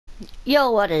Yo,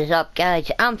 what is up,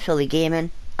 guys? I'm Philly Gaming.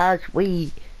 As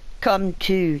we come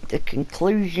to the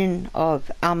conclusion of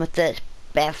Amthesty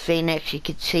Beth, you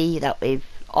can see that we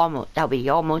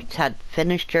almost had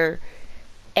finished her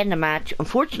in the match.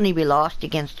 Unfortunately, we lost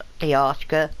against the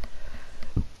Oscar,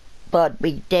 but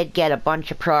we did get a bunch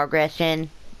of progress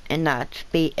in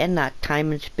that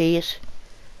time and space.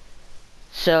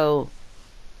 So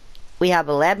we have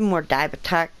 11 more dive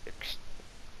attacks.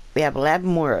 We have 11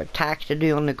 more attacks to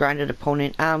do on the grounded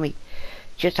opponent, and we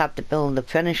just have to build the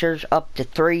finishers up to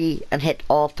 3 and hit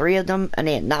all 3 of them, and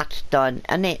then that's done.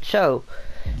 And then, so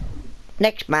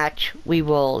next match we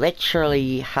will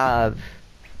literally have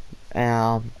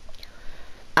Amthesty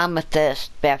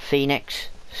Beth Phoenix.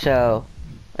 So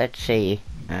let's see.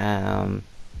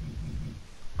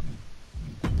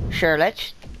 Sure,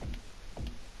 let's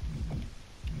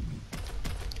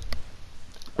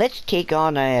take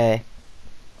on a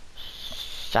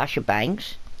Sasha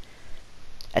Banks.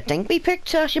 I think we picked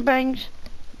Sasha Banks.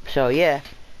 So yeah.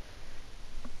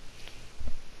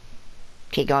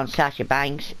 Take on Sasha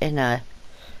Banks in a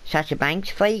Sasha Banks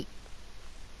fight.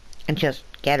 And just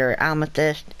get her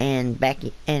Amethyst and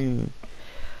Becky in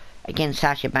against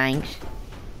Sasha Banks.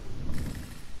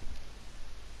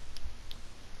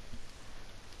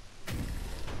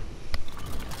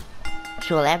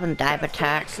 So 11 dive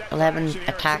attacks, 11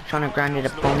 attacks on a grounded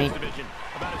opponent.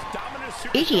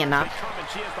 Easy enough.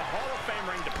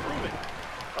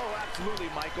 Oh, absolutely,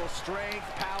 Michael. Strength,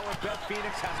 power. Beth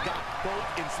Phoenix has got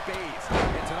both in spades.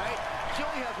 And tonight, she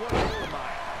only has one goal in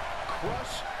mind: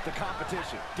 crush the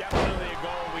competition. Definitely a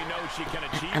goal we know she can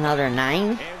achieve. Another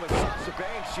 9. And with Sasha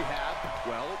Banks, you have,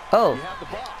 well, oh, you have the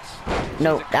boss.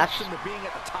 no, that's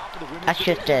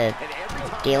just a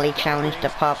daily challenge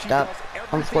that popped up.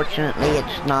 Unfortunately,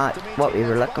 it's not what we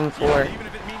were looking for.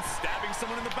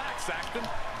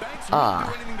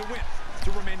 To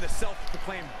remain the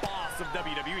self-proclaimed boss of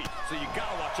WWE, so you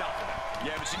gotta watch out for that.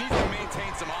 Yeah, but she needs to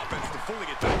maintain some offense to fully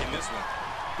get back in this one.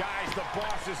 Guys, the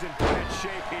boss is in bad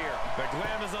shape here. The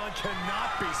Glamazon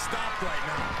cannot be stopped right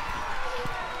now.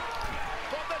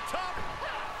 From the top.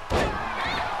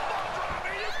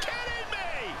 Are you kidding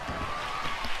me?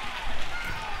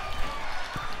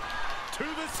 To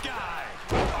the sky.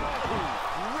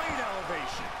 Oh, great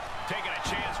elevation. Taking a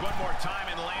chance one more time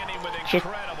and landing with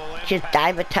incredible impact. Just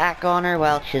dive attack on her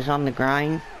while she's on the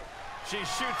grind. She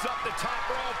shoots up the top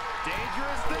rope.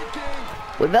 Dangerous thinking.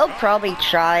 We will probably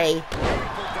try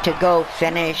to go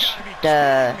finish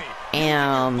the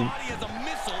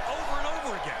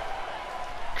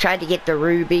try to get the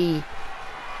Ruby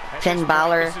Finn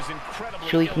Balor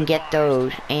so we can get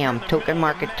those token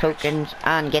market tokens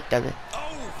and get the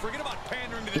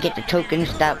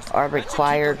tokens that are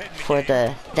required for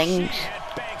the things.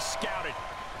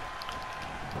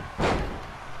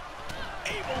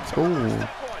 Ooh.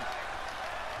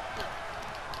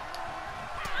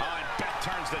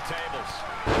 Turns the tables.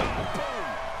 Boom.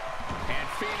 And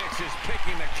Phoenix is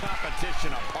picking the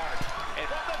competition apart. And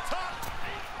from the top.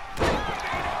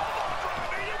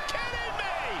 Are you kidding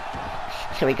me?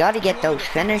 So we got to get those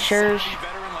finishers.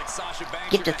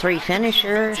 Get the 3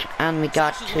 finishers, and we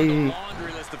got to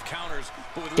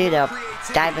do the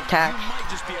dive attacks,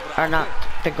 or not,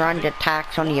 the ground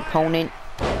attacks on the opponent.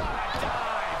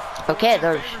 Okay,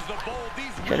 there's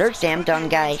them done,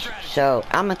 guys. So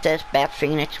Amthesty Beth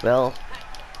Phoenix will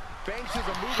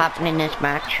happen in this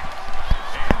match.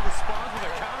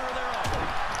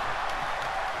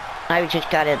 I just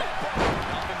gotta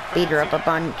beat her up a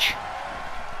bunch.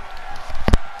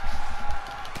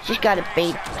 Just gotta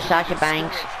beat Sasha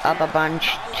Banks up a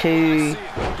bunch to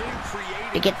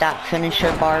get that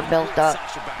finisher bar built up.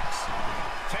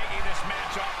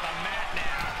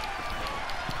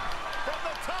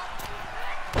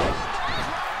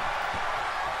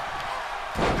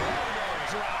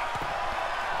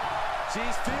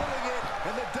 She's feeling it,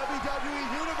 and the WWE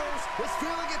Universe is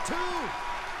feeling it too.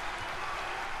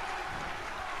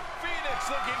 Phoenix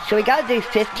looking. So we gotta do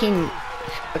 15.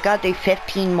 We gotta do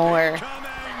 15 more.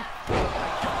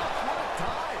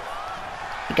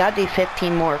 We gotta do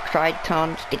 15 more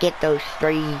Tritons to get those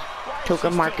 3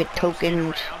 token market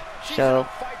tokens. So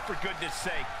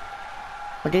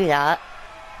we'll do that.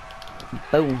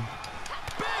 Boom.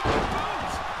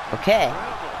 Okay.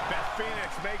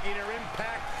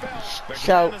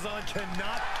 So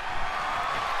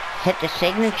hit the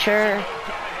signature,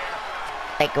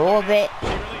 let go of it,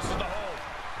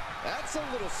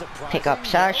 pick up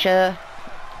Sasha.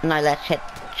 Now let's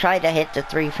try to hit the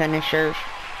 3 finishers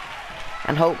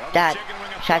and hope that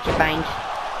Sasha Banks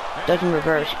doesn't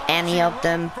reverse any of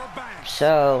them.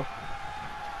 So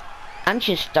and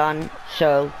she's done.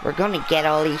 So we're gonna get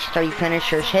all these 3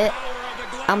 finishers hit.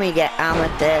 I'm gonna get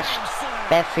Amthesty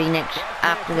Beth Phoenix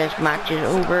after this match is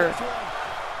over.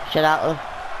 So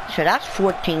that's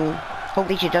 14.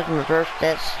 Hopefully she doesn't reverse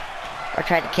this or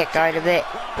try to kick out of it.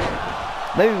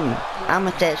 Boom.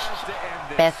 Amthesty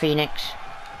Beth Phoenix.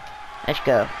 Let's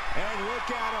go. And look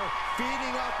at her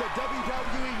feeding off the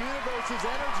WWE Universe's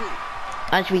energy.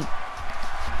 As we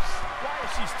Why is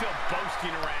she still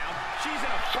boasting around? She's in a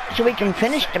fight. so we can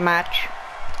finish the match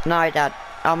now that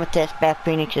Amthesty Beth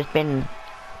Phoenix has been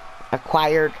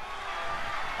acquired.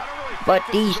 But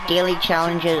these daily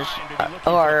challenges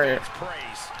are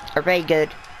very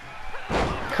good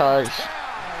because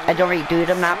I don't really do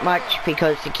them that much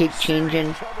because they keep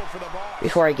changing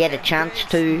before I get a chance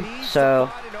to.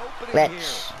 So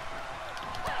let's.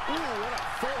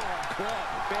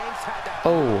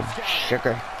 Oh,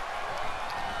 sugar.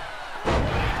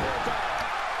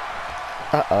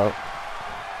 Uh-oh.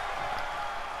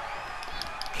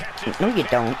 No you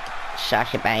don't,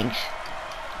 Sasha Banks.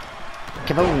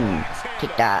 Kaboom!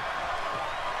 Take that.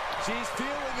 She's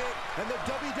feeling it, and the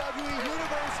WWE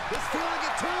Universe is feeling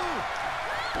it too.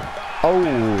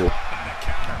 Oh.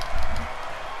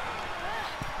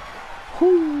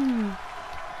 Whoo.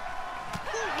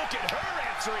 Look at her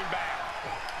answering back.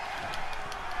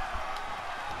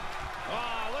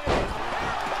 Oh, look at this.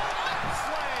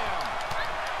 Slam.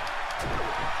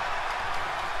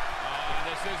 Oh,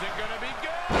 this isn't going to be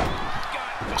good. Got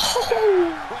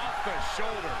across the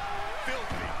shoulder.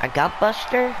 Filthy. I got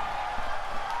Buster.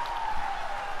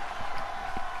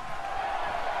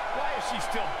 Why is she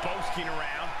still boasting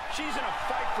around? She's in a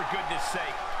fight, for goodness sake.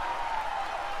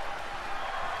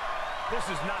 This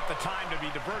is not the time to be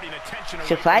diverting attention away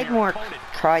So from 5 your more opponent.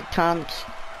 crowd taunts.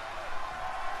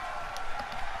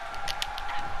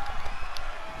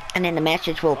 And then the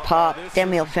message will pop. Then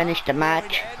we'll finish the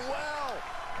match. And well.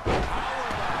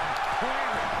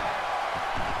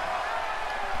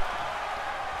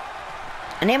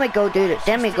 And then we go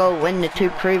then we go win the 2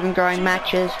 proving ground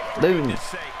matches. Boom.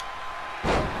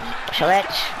 So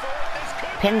let's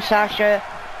pin Sasha.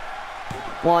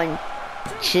 1,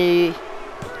 2,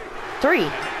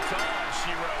 3.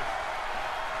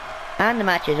 And the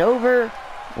match is over.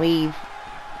 We've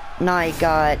now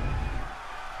got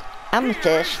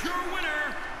Amthesty.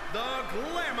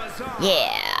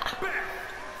 Yeah.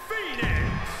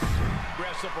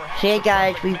 So yeah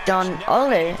guys, we've done all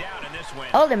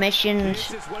the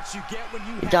missions.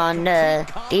 We've done the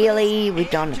daily,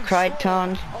 we've done the crowd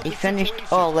taunt. We finished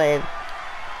all the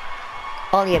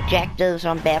objectives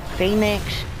on Beth Phoenix,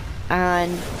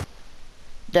 and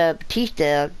the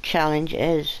Batista challenge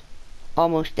is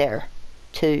almost there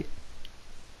too.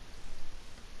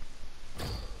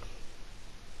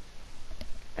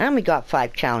 And we got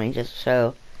 5 challenges,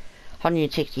 so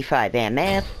 165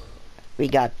 MF. We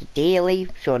got the daily,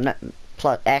 so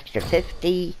plus extra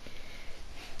 50.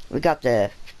 We got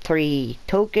the 3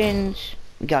 tokens.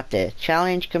 We got the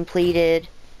challenge completed.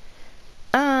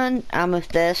 And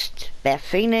Amthesty Beth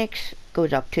Phoenix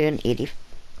goes up to an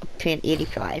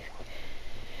 85.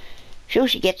 So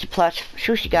she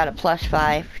got a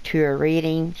 +5 to her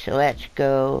rating. So let's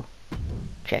go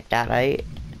check that out.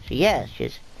 So yeah,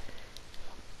 she's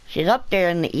up there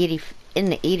in the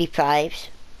 85s.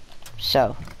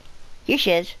 So here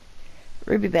she is,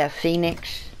 Ruby Beth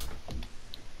Phoenix.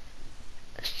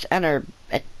 And I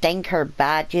think her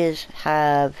badges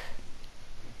have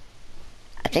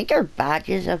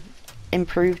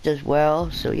improved as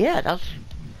well. So yeah, that's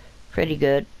pretty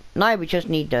good. Now we just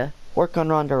need to work on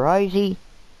Ronda Rousey.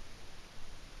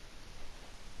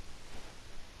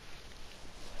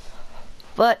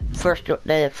 But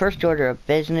the first order of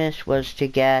business was to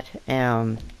get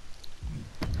Amthesty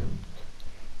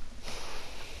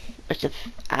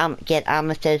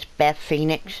Beth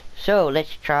Phoenix. So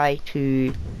let's try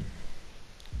to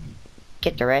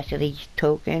get the rest of these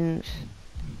tokens.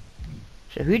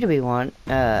 So who do we want?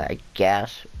 I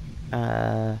guess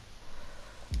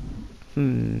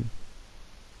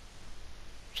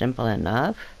simple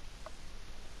enough.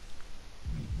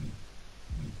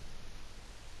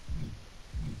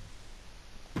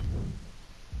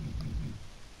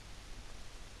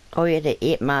 Oh yeah, the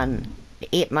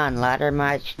 8-man ladder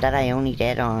match that I only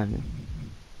did on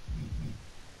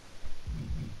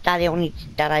that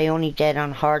I only did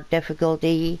on hard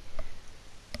difficulty.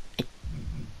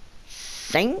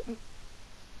 I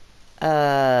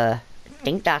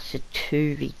think that's a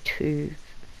 2v2.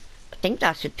 I think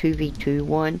that's a 2v2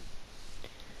 one.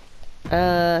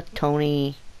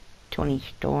 Tony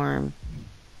Storm.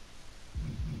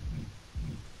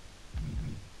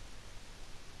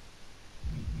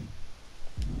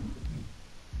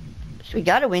 So we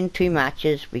gotta win 2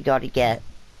 matches. We gotta get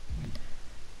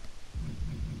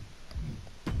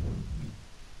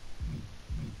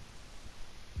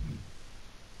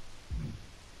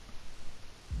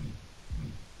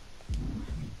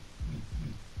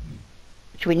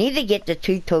so we need to get the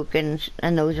 2 tokens,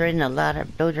 and those are in the ladder.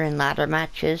 Those are in ladder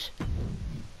matches.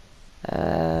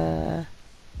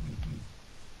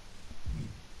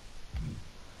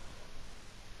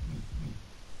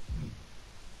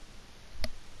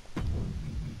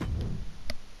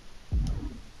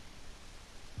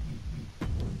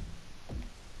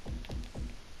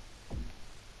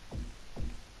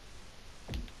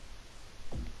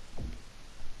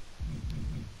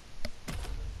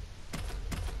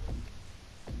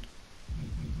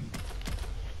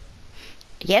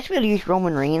 I guess we'll use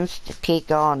Roman Reigns to take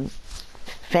on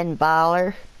Finn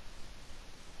Balor.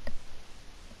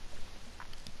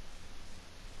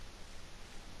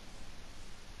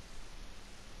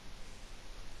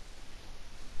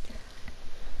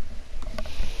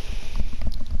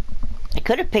 I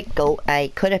could have picked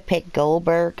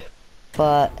Goldberg,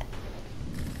 but I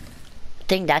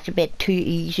think that's a bit too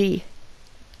easy.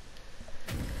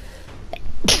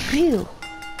 Phew.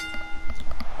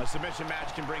 A submission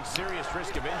match can bring serious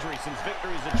risk of injury since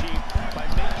victory is achieved by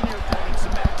making your opponent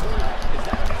submit toward you. Is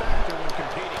that a factor when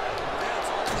competing? Yeah, it's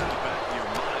always in the back of your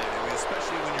mind. I mean,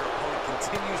 especially when your opponent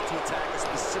continues to attack a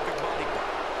specific body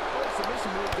part. Well, a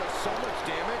submission move does so much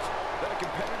damage that a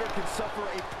competitor can suffer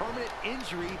a permanent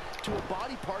injury to a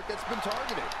body part that's been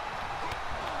targeted.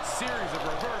 Series of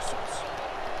reversals.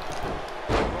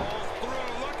 Rolls through.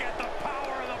 Look at the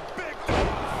power of the big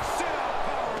dog. Sit-out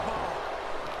powerbomb.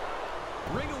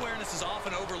 Ring awareness is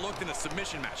often overlooked in a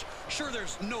submission match. Sure,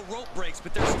 there's no rope breaks,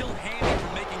 but they're still handy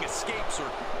for making escapes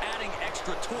or adding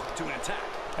extra torque to an attack.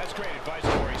 That's great advice,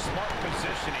 Corey. Smart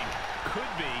positioning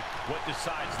could be what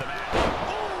decides the match.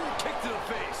 Oh, kick to the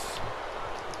face.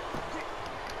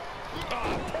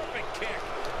 Oh, perfect kick.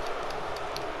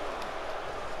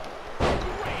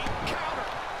 Great counter.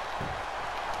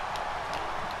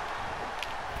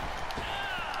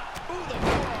 Ooh, the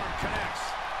forearm connects.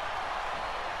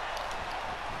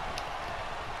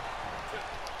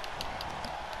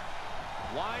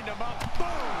 Wind him up.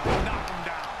 Boom. Knock him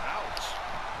down. Ouch.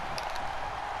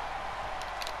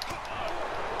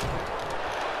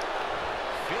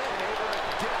 Finn able to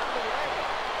get out of the way.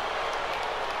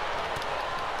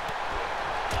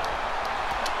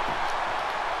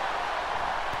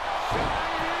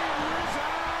 Shining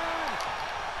Wizard.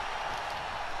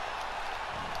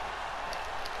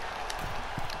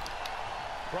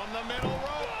 From the middle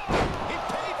rope. He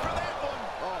paid for that one.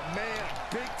 Oh, man.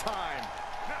 Big time.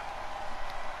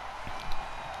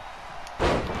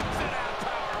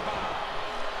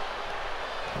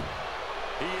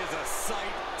 He is a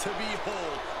sight to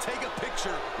behold. Take a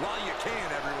picture while you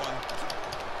can, everyone.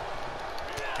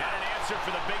 Got an answer for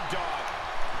the big dog.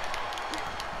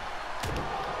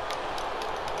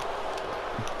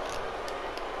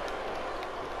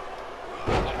 A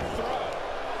throw.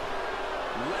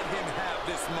 Let him have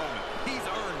this moment. He's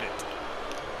earned it.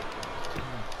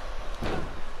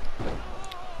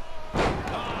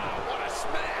 Ah, what a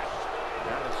smash.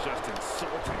 That was just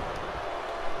insulting.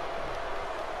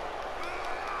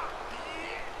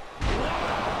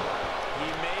 He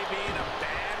may be in a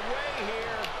bad way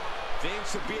here. Things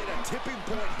should be at a tipping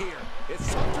point here.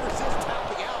 It's tough to resist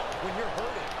tapping out when you're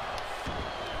hurting.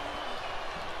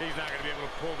 He's not going to be able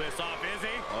to pull this off, is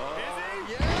he? Is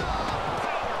he? Yeah!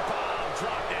 Powerbomb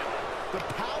dropped in. The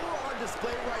power on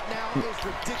display right now is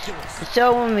ridiculous.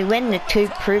 So when we win the 2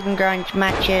 Proving Grounds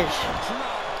matches,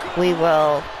 we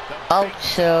will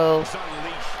also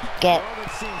get,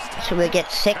 so we'll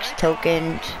get 6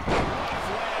 tokens,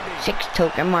 6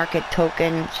 token market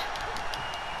tokens.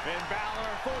 Finn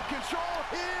Balor full control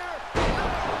here.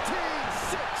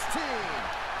 1916.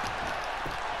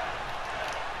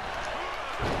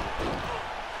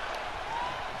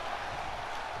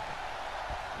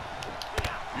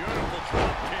 Beautiful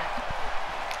drop kick.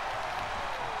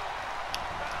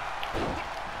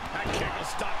 That kick will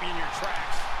stop you in your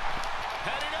tracks.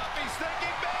 Heading up, he's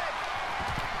thinking big.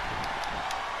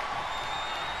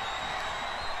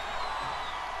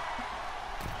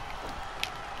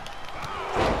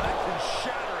 That can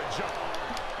shatter a jaw.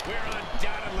 We're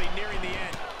undoubtedly nearing the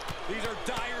end. These are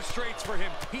dire straits for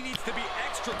him. He needs to be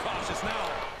extra cautious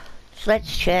now. So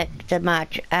let's check the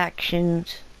match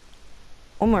actions.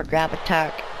 One more grab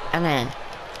attack, and then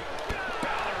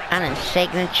a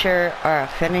signature or a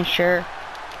finisher.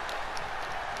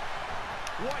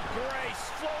 What grace!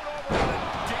 Float over the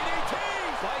DDT!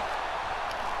 Like,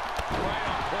 right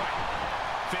on point.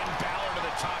 Finn Balor to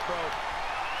the top rope.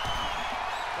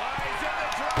 Rise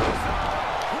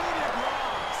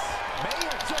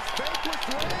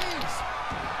Reigns.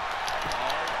 What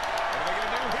are they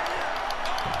going to do here?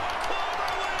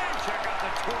 Check out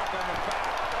the torque on the back.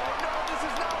 Oh no, this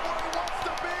is not where he wants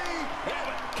to be. Yeah,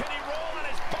 but can he roll on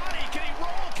his body? Can he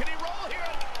roll? Can he roll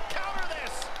here? Counter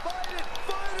this. Fight it,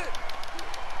 fight it.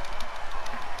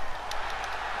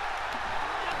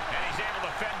 And he's able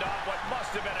to fend off what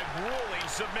must have been a grueling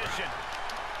submission.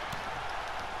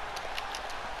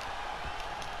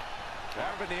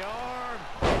 Grab in the arm.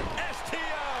 STO.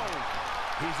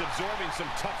 He's absorbing some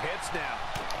tough hits now.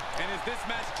 And as this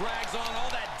match drags on,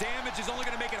 all that damage is only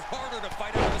going to make it harder to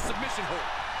fight out of the submission hold.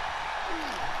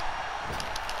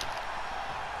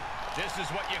 This is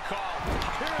what you call.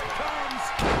 Here it comes.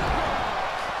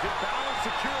 Did Balor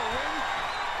secure a win?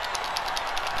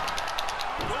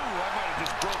 Ooh, that might have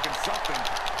just broken something.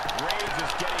 Reigns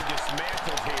is getting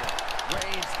dismantled here.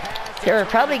 Reigns has... They're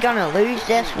probably gonna lose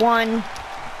this one,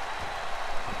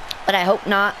 but I hope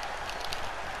not.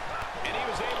 And he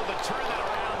was able to turn that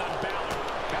around on Balor.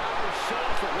 Balor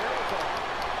shows the wherewithal.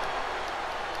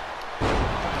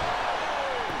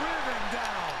 Driven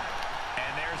down.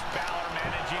 And there's Balor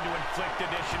managing to inflict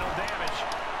additional damage.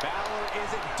 Balor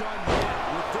isn't done yet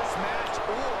with this match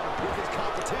or with his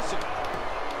competition.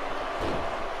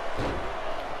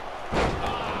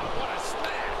 What a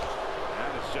smash.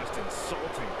 That is just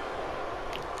insulting.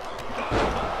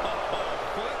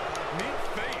 Foot, knee,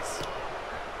 face.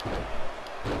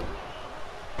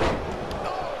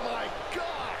 Oh my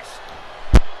gosh!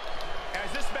 As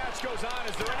this match goes on,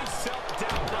 is there any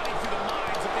self-doubt running through the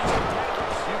minds of these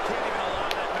competitors? You can't even allow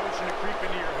that notion to creep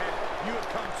into your head. You have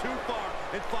come too far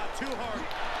and fought too hard.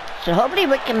 So hopefully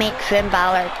we can make Finn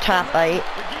Balor top out.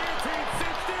 The guillotine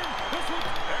sinks in. This one,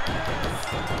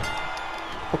 there it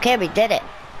is. Okay, we did it.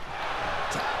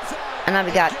 And now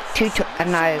we got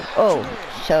and now, oh,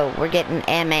 so we're getting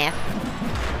MF,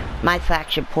 my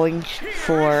faction points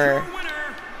for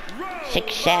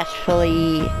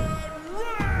successfully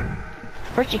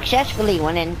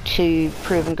winning 2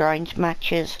 Proven Grounds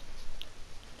matches.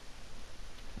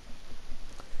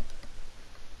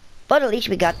 But at least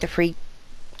we got the 3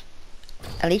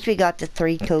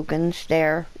 tokens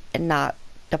there in that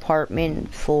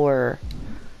department for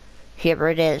whoever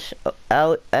it is.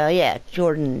 Yeah,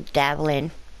 Jordan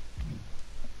Devlin.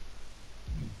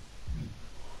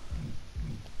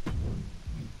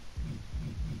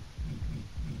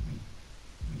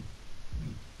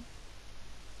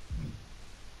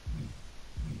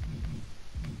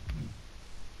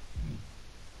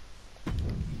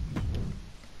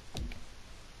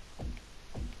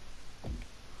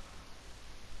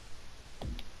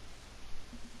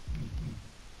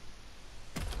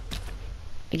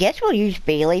 I guess we'll use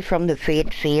Bailey from the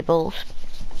Fate Fables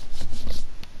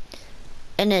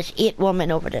in this 8-woman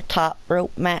over the top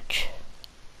rope match.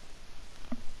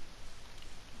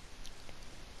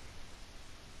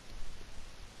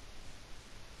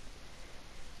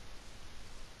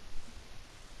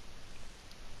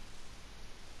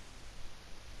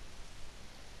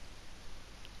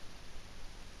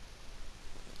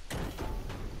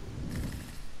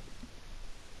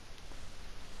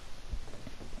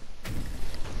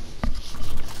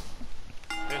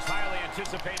 This highly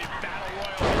anticipated battle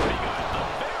royal has begun. A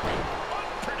very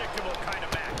unpredictable kind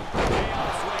of match.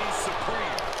 Chaos reigns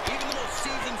supreme. Even the most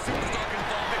seasoned superstar can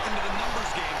fall victim to the numbers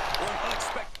game or an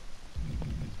unexpected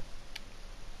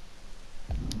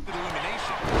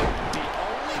elimination. The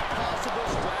only possible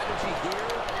strategy here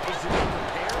is to be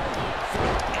prepared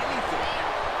for anything.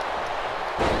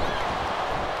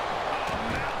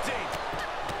 Mounting.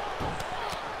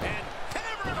 And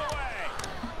hammering away.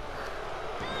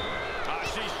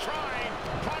 She's trying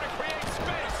to create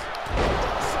space.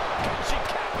 She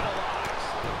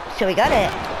capitalized. So we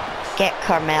gotta get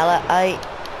Carmella out.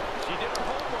 She did her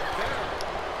homework there.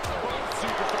 Both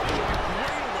superstars showing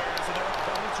great awareness of their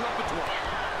opponent's repertoire.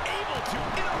 Able to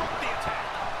interrupt the attack.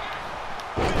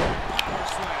 Power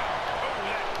slam. Oh,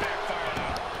 that backfired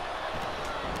out.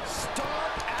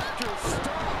 Stomp after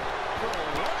stomp.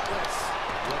 Relentless.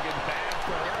 Looking bad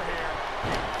for her here.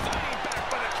 Fighting back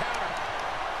by the counter.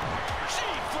 She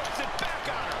flips it back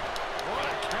on her. What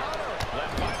a counter.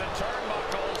 Left by the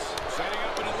turnbuckles. Setting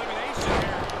up an elimination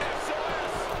here.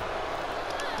 SOS.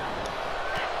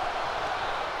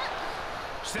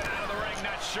 Sent out of the ring,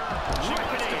 not sure. She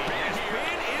wants to be here.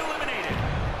 Been eliminated.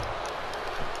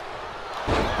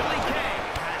 Billy Kay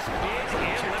has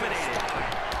been eliminated.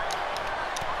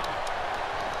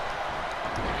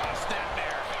 Snap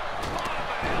there. Bottom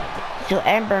of elbow. So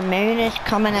Ember Moon is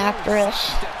coming after us.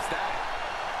 Steps that.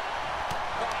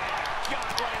 Oh,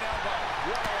 God, right elbow.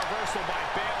 What a reversal by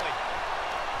Bailey.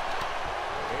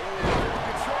 Bailey in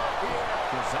control here.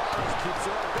 Gonzalez keeps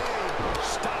her at bay.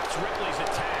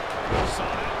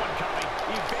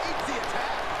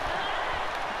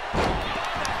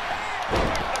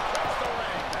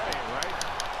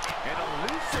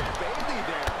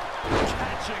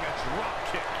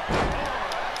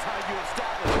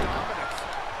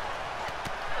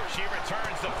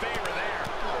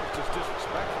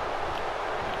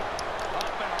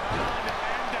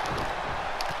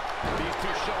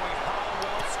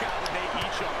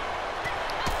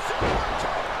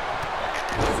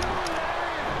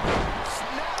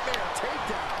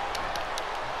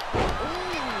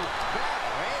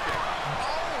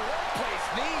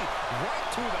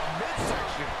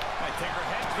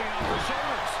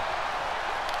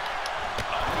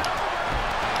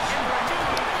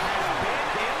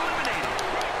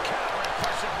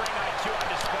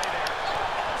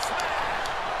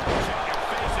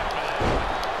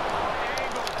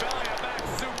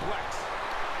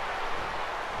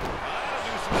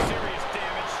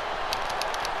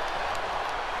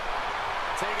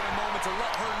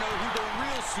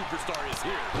 superstar is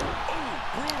here. Oh,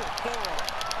 brutal forearm.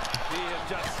 He is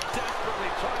just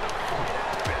desperately trying to fight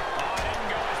out of it. Oh,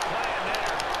 didn't go his plan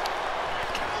there.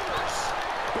 Counters.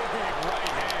 Big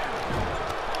right hand.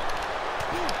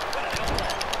 What an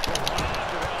elbow.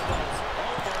 Lots of elbows.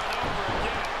 Over and over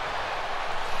again.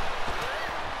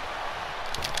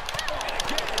 And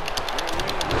again.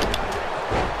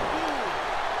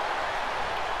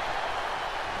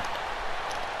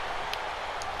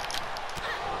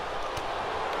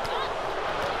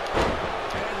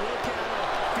 And look at her,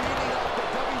 feeding off the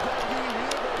WWE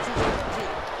Universe's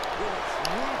energy with its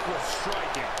ruthless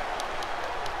striking.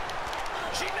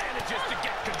 She manages to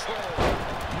get control.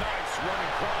 Nice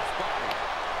running crossbody.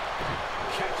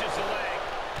 Catches the leg.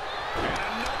 And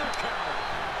another counter.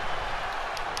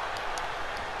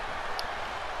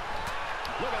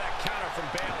 Look at that counter from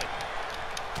Bayley.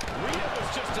 Rhea was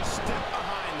just a step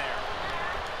behind there.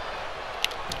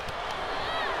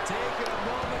 Taking a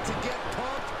moment to get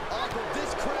pumped off of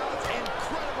this crowd's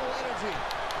incredible energy.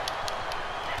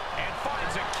 And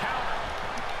finds a counter.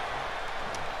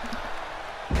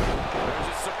 There's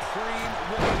a supreme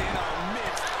woman in our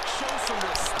midst. Show some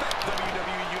respect,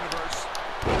 WWE Universe.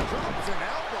 Drops an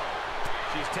elbow.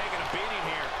 She's taking a beating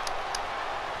here.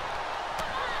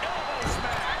 Elbow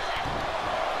smash.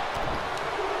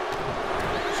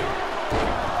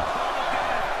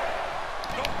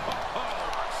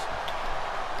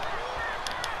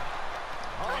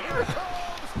 Oh, here it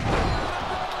comes.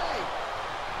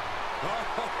 Oh,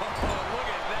 look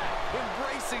at that.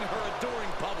 Embracing her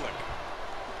adoring public.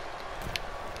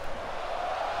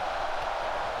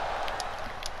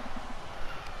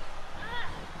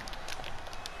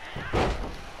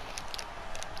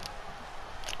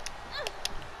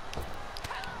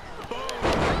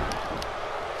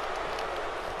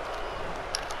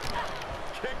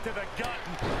 Kick to the gut.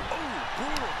 Ooh,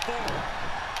 brutal forward.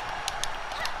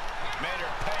 Made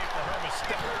her pay for her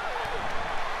mistake.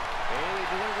 Bailey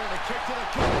delivering the kick to the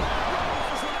gut.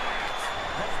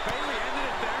 Has Bailey ended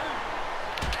it there?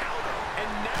 Counter. And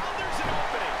now there's an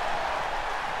opening.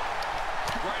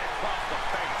 Right across the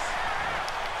face.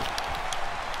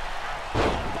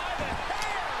 Oh, by the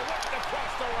hair. Whipped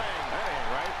across the ring. That ain't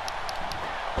right.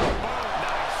 Oh,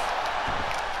 nice.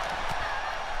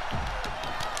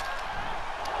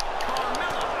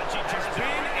 She has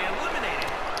been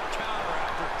eliminated. Counter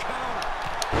after counter.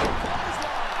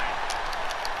 Clothesline.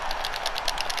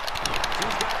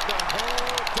 She's got the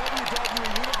whole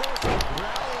WWE Universe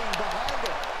rallying behind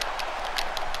her.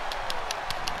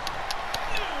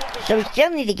 So we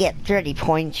still need to get 30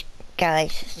 points,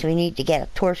 guys. So we need to get a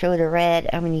torso to red,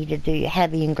 and we need to do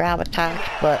heavy and grab attacks,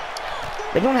 but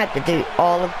we don't have to do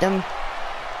all of them.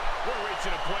 We're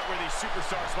reaching a point where these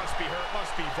superstars must be hurt,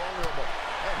 must be vulnerable.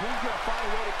 And who's going to find a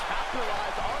way to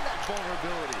capitalize on that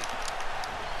vulnerability?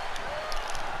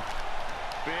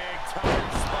 Big time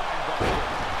spine buster.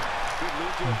 Could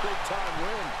lead to a big time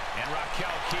win. And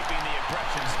Raquel keeping the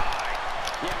aggressions high.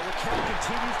 Yeah, Raquel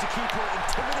continues to keep her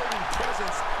intimidating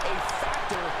presence a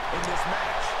factor in this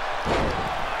match. Oh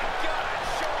my God,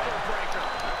 shoulder breaker.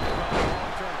 That could cause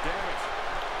long-term damage.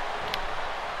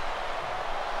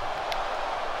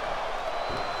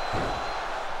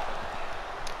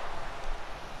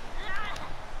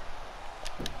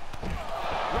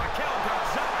 Raquel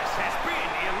Gonzalez has been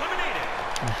eliminated.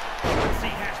 She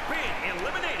has been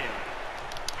eliminated.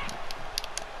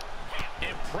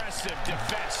 Impressive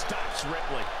defense stops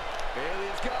Ripley.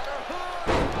 Bailey's got her hook.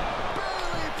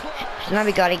 Bailey plays. So now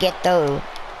we gotta get those.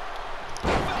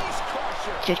 Face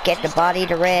crusher. Just get the body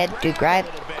to red, do grab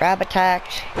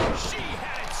attacks. She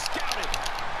had it scouted.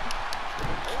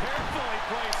 Carefully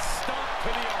placed stomp to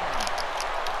the arm.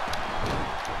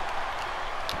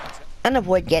 And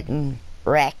avoid getting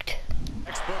wrecked.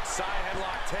 Textbook side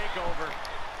headlock takeover.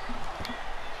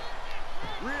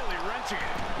 Really wrenching it.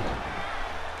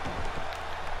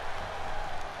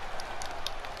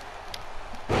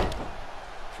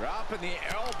 Dropping the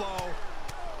elbow.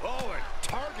 Oh, and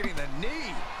targeting the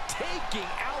knee. Taking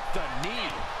out the knee.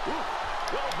 Ooh,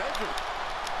 well measured.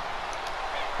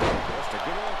 Just a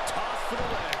good old toss for the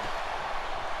leg.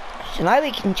 So now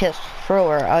we can just throw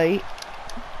her out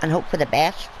and hope for the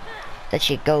best that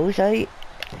she goes out.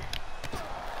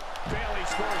 Bailey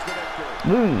scores the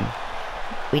victory. Boom.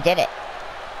 We did it.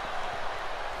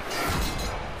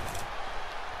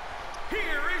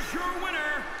 Here is your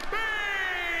winner,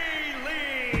 Bailey.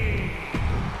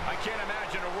 I can't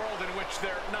imagine a world in which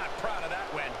they're not proud of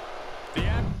that win. The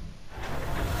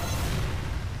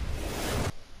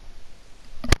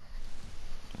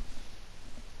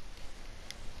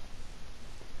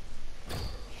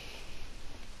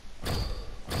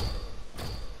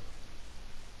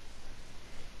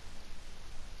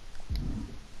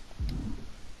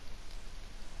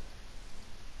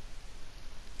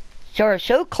So we're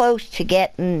so close to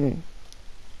getting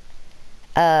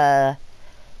Tony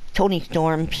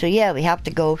Storm. So yeah, we have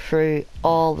to go through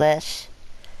all this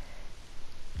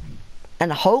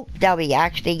and hope that we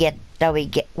actually get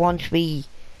once we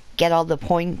get all the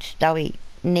points that we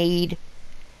need,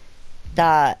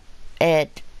 that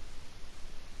it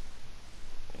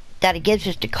gives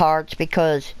us the cards,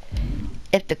 because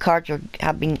if the cards are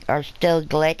still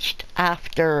glitched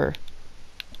after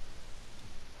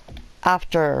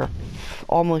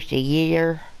almost a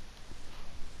year,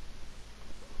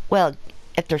 well,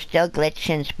 if they're still glitched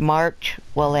since March,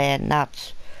 well then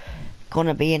that's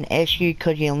gonna be an issue,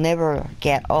 because you'll never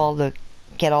get all the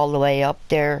way up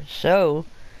there. So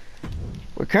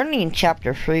we're currently in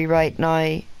chapter 3 right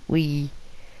now. We've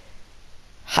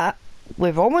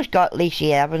almost got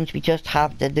Lacey Evans. We just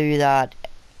have to do that.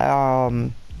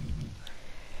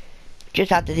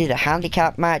 Just have to do the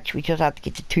handicap match. We just have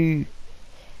to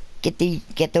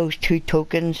get those 2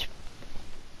 tokens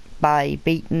by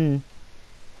beating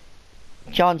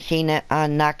John Cena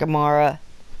and Nakamura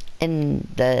in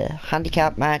the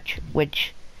handicap match,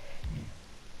 which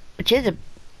is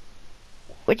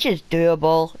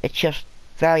doable. It's just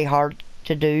very hard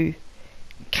to do,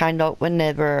 kind of,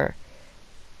 whenever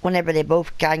they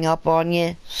both gang up on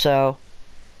you. So,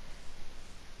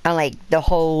 and like the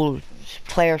whole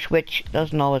player switch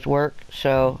doesn't always work.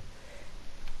 So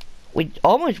we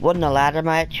almost won the ladder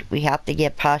match. We have to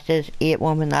get past this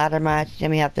 8-woman ladder match.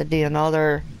 Then we have to do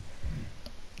another.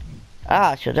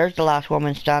 So there's the last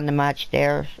woman standing match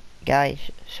there,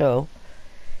 guys. So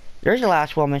there's the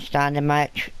last woman standing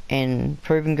match in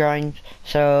Proving Grounds.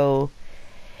 So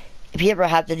if you ever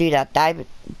have to do that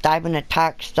diving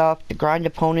attack stuff, the ground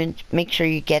opponent, make sure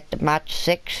you get the match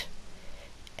 6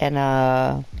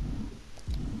 and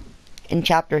in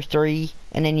chapter 3,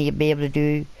 and then you'll be able to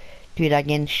do that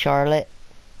against Charlotte.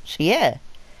 So yeah,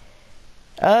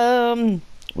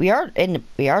 we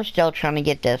are still trying to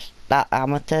get that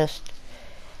Amethyst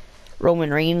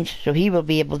Roman Reigns, so he will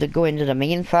be able to go into the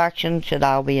main faction. So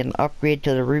that'll be an upgrade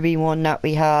to the Ruby one that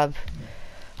we have.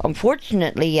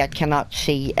 Unfortunately, I cannot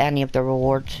see any of the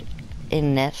rewards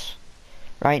in this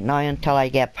right now until I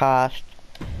get past,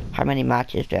 how many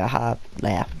matches do I have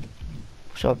left?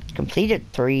 So I've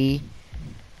completed 3.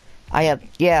 I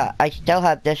still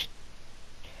have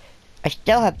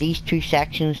these 2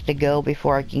 sections to go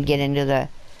before I can get into this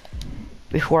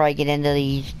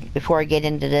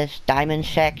diamond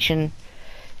section,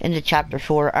 into chapter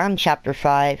 4 and chapter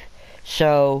 5.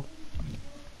 So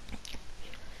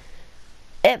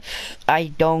if I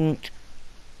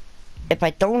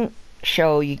don't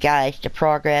show you guys the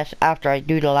progress after I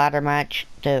do the ladder match,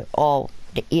 the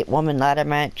 8-woman ladder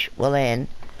match, well then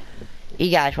you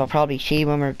guys will probably see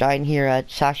when we're down here at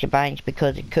Sasha Banks,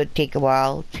 because it could take a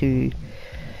while to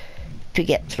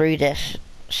get through this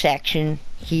section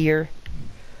here.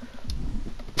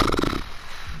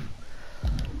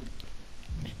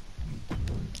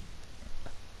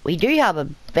 We do have a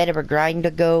bit of a grind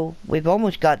to go. We've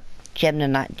almost got Jim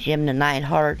the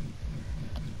Neidhart.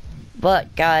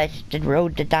 But guys, the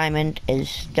road to diamond is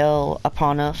still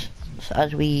upon us. So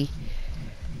as we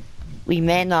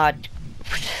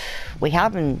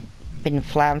haven't been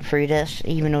flying through this,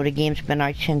 even though the game's been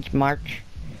out since March.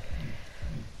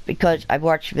 Because I've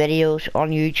watched videos on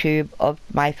YouTube of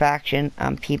my faction,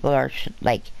 and people are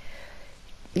like,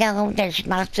 no, there's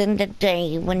nothing to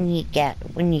do when you get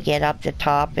up the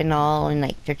top and all, and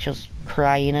like they're just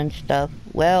crying and stuff.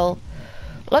 Well,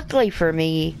 luckily for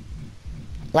me,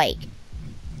 like,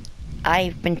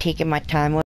 I've been taking my time with